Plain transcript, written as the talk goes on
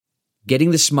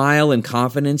Getting the smile and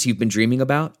confidence you've been dreaming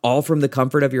about, all from the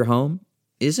comfort of your home,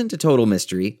 isn't a total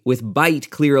mystery with Byte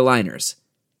clear aligners.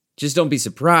 Just don't be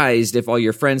surprised if all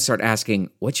your friends start asking,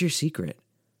 "What's your secret?"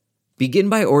 Begin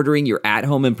by ordering your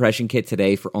at-home impression kit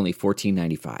today for only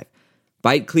 $14.95.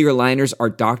 Byte clear aligners are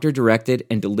doctor-directed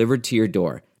and delivered to your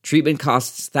door. Treatment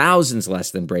costs thousands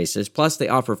less than braces, plus they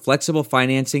offer flexible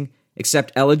financing,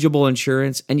 accept eligible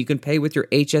insurance, and you can pay with your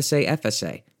HSA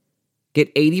FSA. Get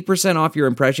 80% off your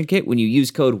impression kit when you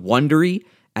use code WONDERY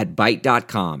at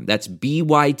Byte.com. That's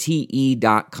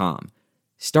BYTE.com.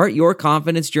 Start your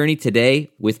confidence journey today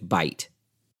with Byte.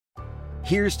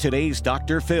 Here's today's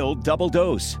Dr. Phil Double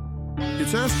Dose.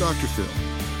 It's Ask Dr. Phil.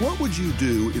 What would you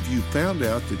do if you found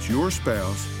out that your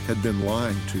spouse had been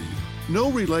lying to you?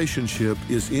 No relationship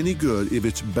is any good if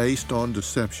it's based on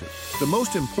deception. The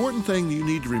most important thing you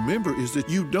need to remember is that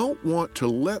you don't want to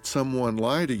let someone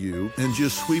lie to you and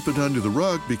just sweep it under the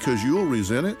rug, because you'll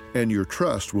resent it and your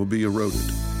trust will be eroded.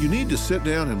 You need to sit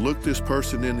down and look this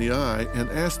person in the eye and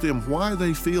ask them why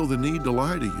they feel the need to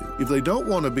lie to you. If they don't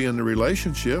want to be in the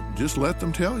relationship, just let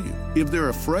them tell you. If they're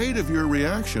afraid of your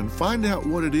reaction, find out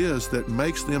what it is that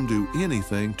makes them do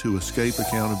anything to escape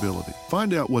accountability.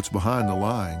 Find out what's behind the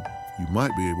lying. You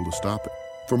might be able to stop it.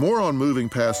 For more on moving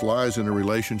past lies in a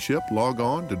relationship, log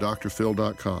on to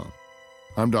drphil.com.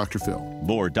 I'm Dr. Phil.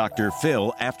 More Dr.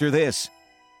 Phil after this.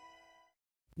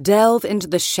 Delve into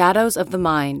the shadows of the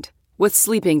mind with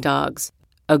Sleeping Dogs,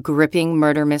 a gripping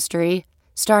murder mystery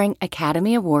starring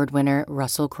Academy Award winner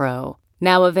Russell Crowe.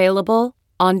 Now available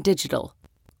on digital.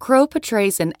 Crowe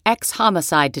portrays an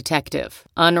ex-homicide detective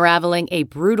unraveling a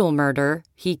brutal murder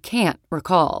he can't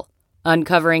recall.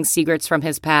 Uncovering secrets from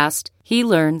his past, he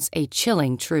learns a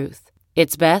chilling truth.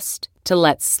 It's best to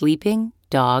let sleeping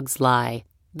dogs lie.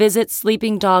 Visit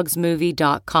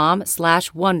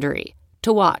sleepingdogsmovie.com/Wondery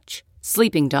to watch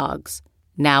Sleeping Dogs,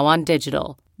 now on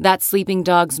digital. That's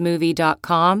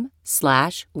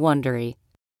sleepingdogsmovie.com/Wondery.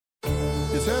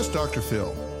 It's Ask Dr.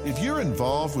 Phil. If you're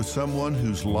involved with someone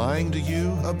who's lying to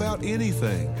you about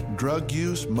anything, drug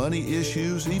use, money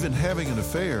issues, even having an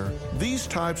affair, these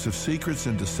types of secrets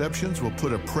and deceptions will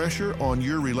put a pressure on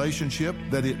your relationship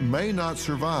that it may not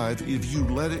survive if you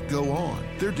let it go on.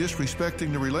 They're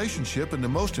disrespecting the relationship, and the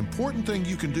most important thing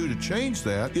you can do to change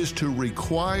that is to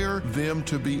require them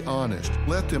to be honest.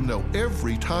 Let them know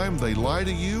every time they lie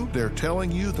to you, they're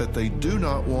telling you that they do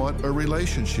not want a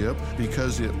relationship,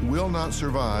 because it will not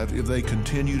survive if they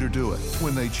continue to do it.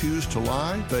 When they choose to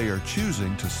lie, they are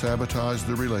choosing to sabotage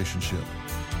the relationship.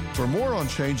 For more on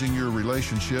changing your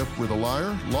relationship with a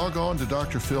liar, log on to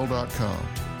drphil.com.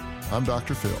 I'm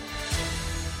Dr. Phil.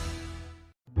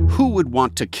 Who would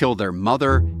want to kill their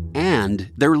mother and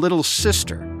their little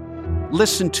sister?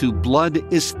 Listen to Blood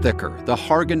is Thicker, the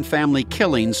Hargan family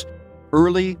killings,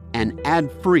 early and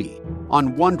ad-free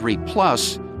on Wondery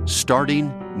Plus starting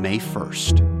May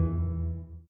 1st.